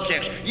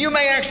politics. You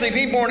may actually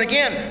be born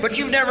again, but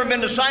you've never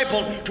been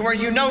discipled to where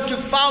you know to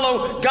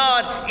follow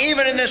God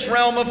even in this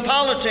realm of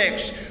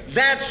politics.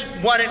 That's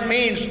what it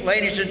means,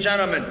 ladies and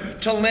gentlemen,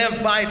 to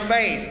live by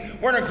faith.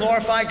 We're to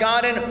glorify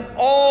God in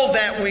all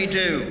that we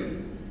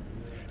do.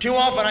 Too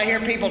often I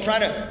hear people try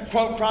to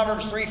quote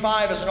Proverbs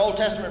 3:5 as an Old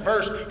Testament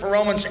verse for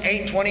Romans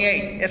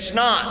 8:28. It's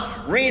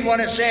not. Read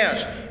what it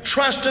says.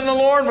 Trust in the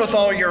Lord with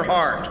all your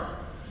heart.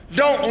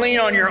 Don't lean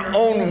on your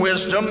own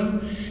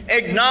wisdom.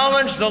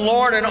 Acknowledge the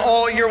Lord in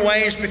all your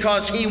ways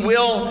because He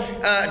will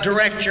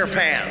direct your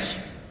paths.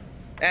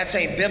 That's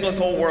a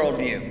biblical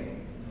worldview.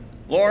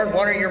 Lord,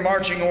 what are your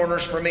marching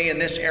orders for me in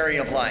this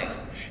area of life?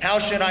 How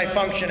should I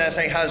function as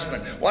a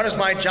husband? What is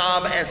my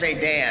job as a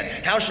dad?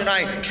 How should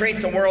I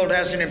treat the world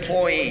as an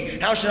employee?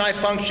 How should I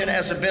function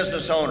as a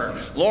business owner?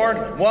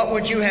 Lord, what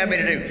would you have me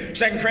to do?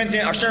 2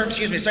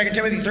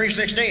 Timothy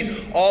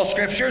 3:16. All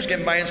scripture is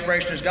given by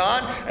inspiration of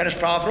God and is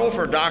profitable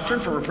for doctrine,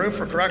 for reproof,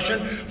 for correction,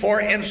 for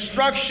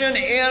instruction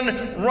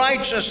in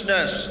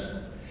righteousness.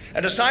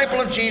 A disciple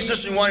of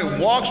Jesus is one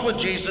who walks with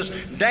Jesus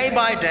day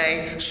by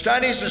day,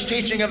 studies his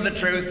teaching of the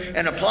truth,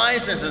 and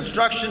applies his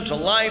instruction to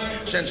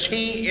life since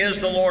he is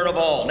the Lord of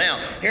all. Now,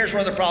 here's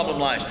where the problem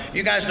lies.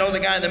 You guys know the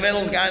guy in the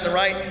middle, the guy on the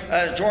right,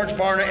 George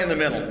Barna in the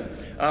middle.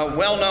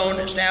 Well-known,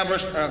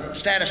 established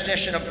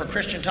statistician for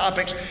Christian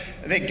topics.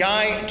 The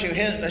guy to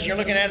his, as you're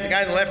looking at it, the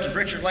guy on the left is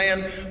Richard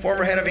Land,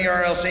 former head of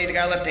ERLC. The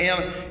guy left to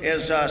him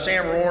is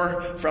Sam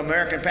Rohr from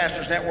American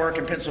Pastors Network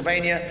in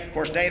Pennsylvania. Of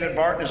course, David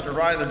Barton is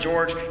the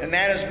George, and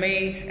that is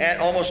me at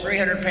almost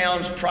 300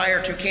 pounds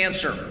prior to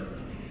cancer.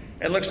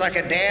 It looks like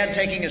a dad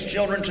taking his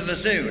children to the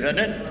zoo, doesn't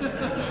it?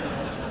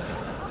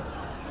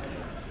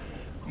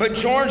 But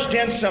George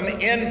did some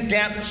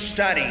in-depth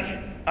study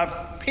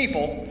of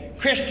people,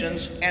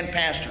 Christians and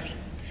pastors.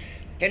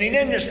 And he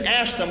didn't just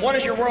ask them, what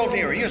is your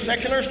worldview? Are you a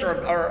secularist or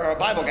a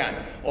Bible guy?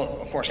 Well,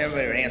 of course,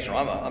 everybody would answer,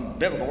 I'm a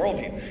biblical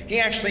worldview. He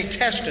actually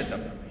tested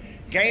them,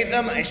 gave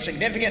them a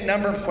significant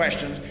number of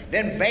questions,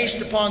 then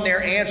based upon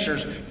their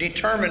answers,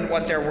 determined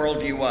what their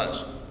worldview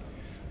was.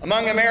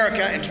 Among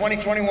America in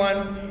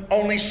 2021,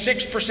 only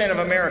 6% of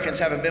Americans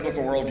have a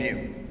biblical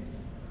worldview.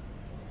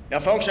 Now,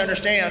 folks,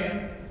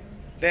 understand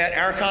that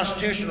our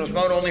Constitution was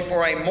made only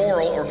for a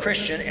moral or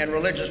Christian and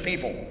religious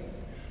people.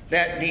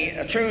 That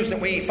the truths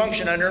that we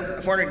function under,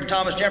 according to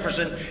Thomas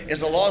Jefferson, is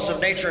the laws of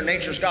nature and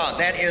nature's God.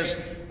 That is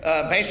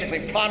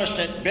basically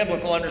Protestant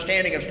biblical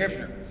understanding of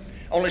Scripture.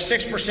 Only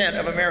 6%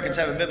 of Americans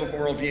have a biblical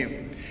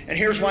worldview. And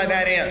here's why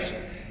that is.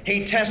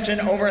 He tested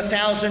over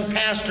 1,000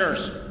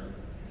 pastors.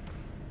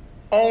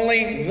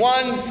 Only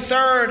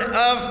 1/3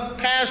 of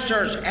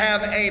pastors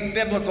have a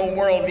biblical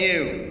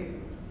worldview.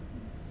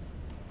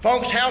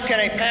 Folks, how can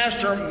a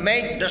pastor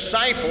make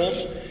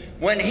disciples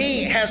when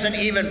he hasn't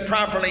even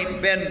properly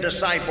been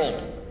discipled?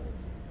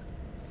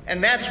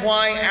 And that's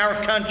why our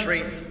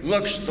country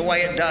looks the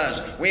way it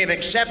does. We have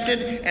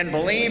accepted and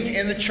believed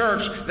in the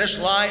church this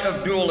lie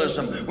of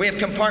dualism. We have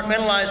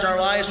compartmentalized our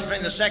lives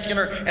between the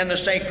secular and the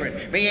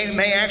sacred. We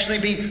may actually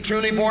be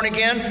truly born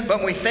again,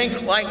 but we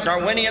think like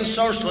Darwinian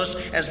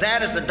socialists, as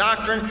that is the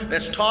doctrine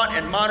that's taught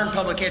in modern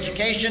public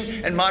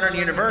education and modern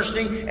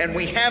university, and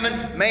we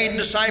haven't made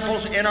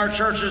disciples in our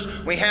churches.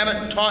 We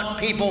haven't taught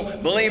people,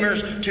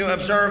 believers, to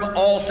observe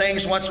all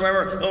things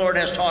whatsoever the Lord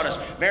has taught us.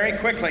 Very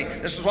quickly,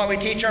 this is what we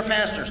teach our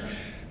pastors.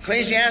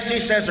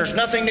 Ecclesiastes says there's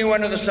nothing new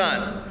under the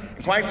sun.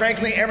 And quite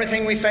frankly,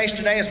 everything we face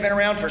today has been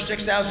around for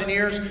 6,000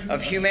 years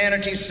of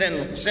humanity's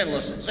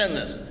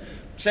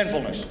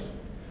sinfulness.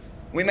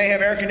 We may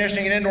have air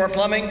conditioning and indoor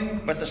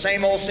plumbing, but the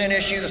same old sin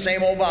issue, the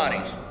same old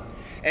bodies.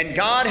 And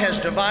God has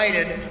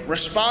divided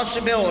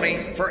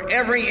responsibility for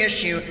every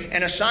issue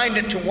and assigned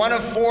it to one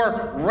of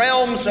 4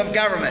 realms of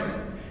government.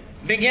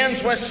 It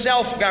begins with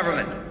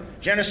self-government.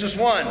 Genesis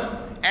 1.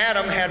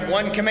 Adam had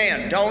one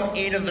command: don't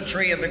eat of the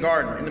tree of the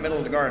garden, in the middle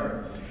of the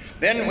garden.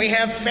 Then we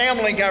have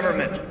family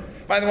government.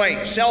 By the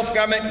way,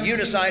 self-government, you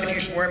decide if you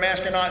should wear a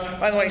mask or not.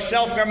 By the way,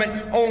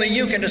 self-government, only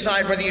you can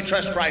decide whether you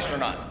trust Christ or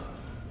not.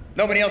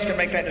 Nobody else can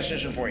make that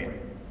decision for you.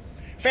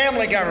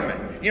 Family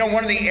government. You know,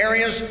 one of the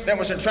areas that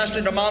was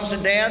entrusted to moms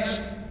and dads?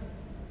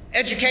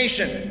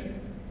 Education.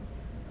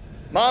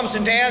 Moms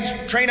and dads,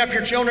 train up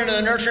your children in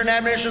the nurture and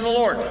admonition of the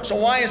Lord. So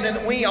why is it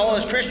that we all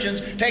as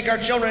Christians take our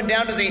children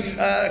down to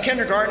the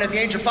kindergarten at the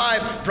age of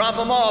 5, drop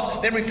them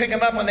off, then we pick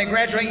them up when they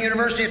graduate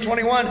university at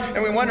 21,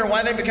 and we wonder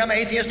why they become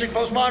atheistic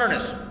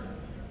postmodernists?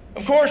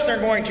 Of course they're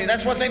going to.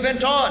 That's what they've been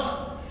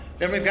taught.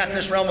 Then we've got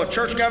this realm of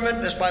church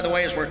government. This, by the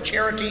way, is where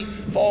charity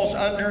falls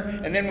under.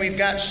 And then we've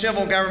got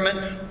civil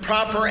government,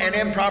 proper and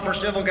improper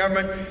civil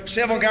government.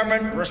 Civil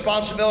government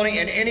responsibility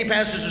in any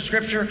passage of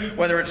Scripture,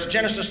 whether it's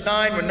Genesis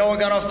 9 when Noah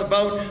got off the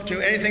boat,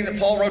 to anything that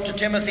Paul wrote to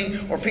Timothy,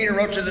 or Peter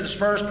wrote to the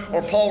dispersed,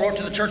 or Paul wrote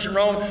to the church in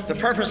Rome. The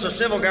purpose of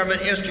civil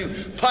government is to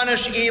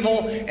punish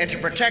evil and to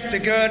protect the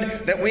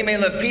good, that we may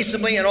live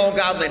peaceably in all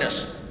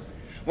godliness.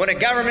 When a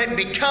government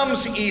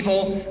becomes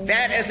evil,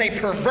 that is a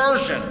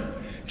perversion.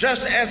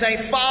 Just as a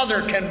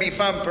father can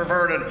become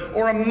perverted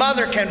or a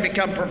mother can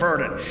become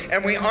perverted.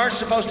 And we aren't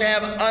supposed to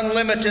have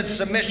unlimited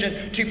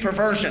submission to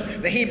perversion.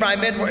 The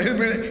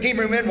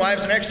Hebrew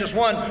midwives in Exodus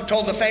 1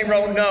 told the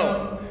Pharaoh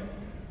no.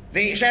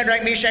 The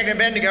Shadrach, Meshach, and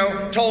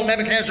Abednego told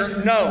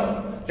Nebuchadnezzar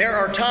no. There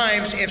are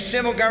times if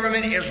civil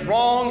government is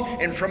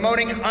wrong in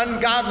promoting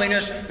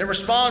ungodliness, the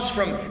response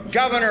from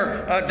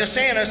Governor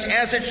DeSantis,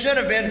 as it should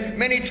have been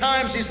many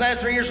times these last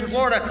 3 years in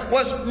Florida,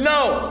 was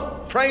no.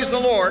 Praise the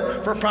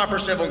Lord for proper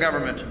civil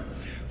government.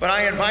 But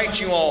I invite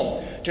you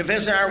all to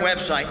visit our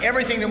website.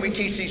 Everything that we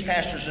teach these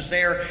pastors is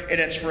there, and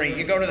it's free.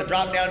 You go to the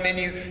drop-down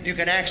menu, you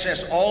can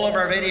access all of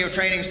our video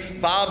trainings,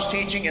 Bob's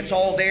teaching, it's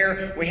all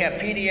there. We have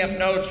PDF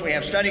notes, we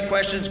have study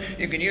questions.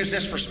 You can use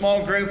this for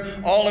small group.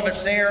 All of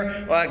it's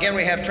there. Again,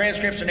 we have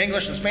transcripts in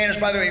English and Spanish.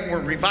 By the way,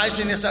 we're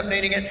revising this,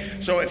 updating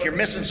it. So if you're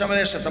missing some of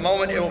this at the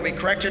moment, it will be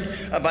corrected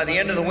by the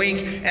end of the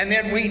week. And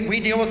then we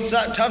deal with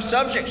tough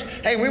subjects.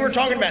 Hey, we were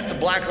talking about the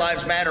Black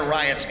Lives Matter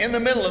riots. In the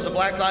middle of the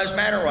Black Lives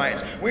Matter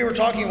riots, we were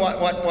talking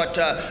what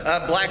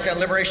Black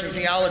liberation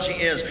theology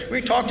is. We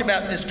talked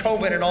about this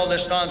COVID and all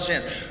this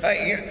nonsense.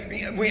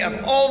 We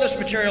have all this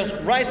materials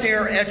right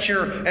there at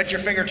your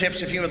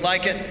fingertips if you would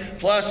like it.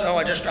 Plus,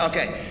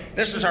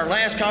 this is our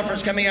last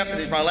conference coming up, and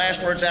these are my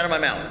last words out of my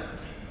mouth.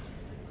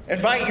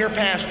 Invite your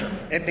pastor.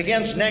 It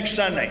begins next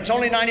Sunday. It's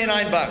only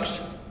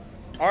 $99.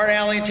 Art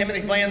Alley and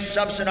Timothy Bland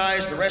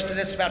subsidize. The rest of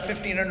this is about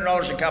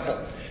 $1,500 a couple.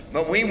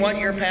 But we want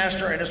your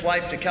pastor and his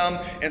wife to come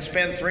and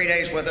spend 3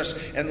 days with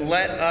us and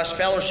let us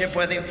fellowship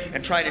with him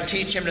and try to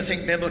teach him to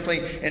think biblically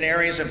in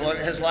areas of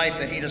his life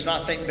that he does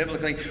not think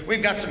biblically.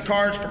 We've got some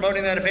cards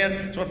promoting that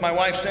event. So with my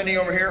wife Cindy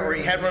over here, or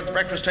you had one at the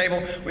breakfast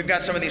table, we've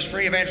got some of these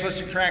free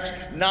evangelistic tracts,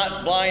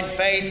 Not Blind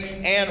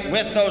Faith. And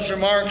with those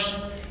remarks,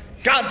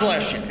 God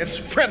bless you. It's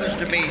a privilege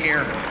to be here,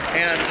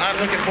 and I'm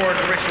looking forward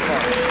to rich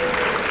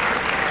remarks.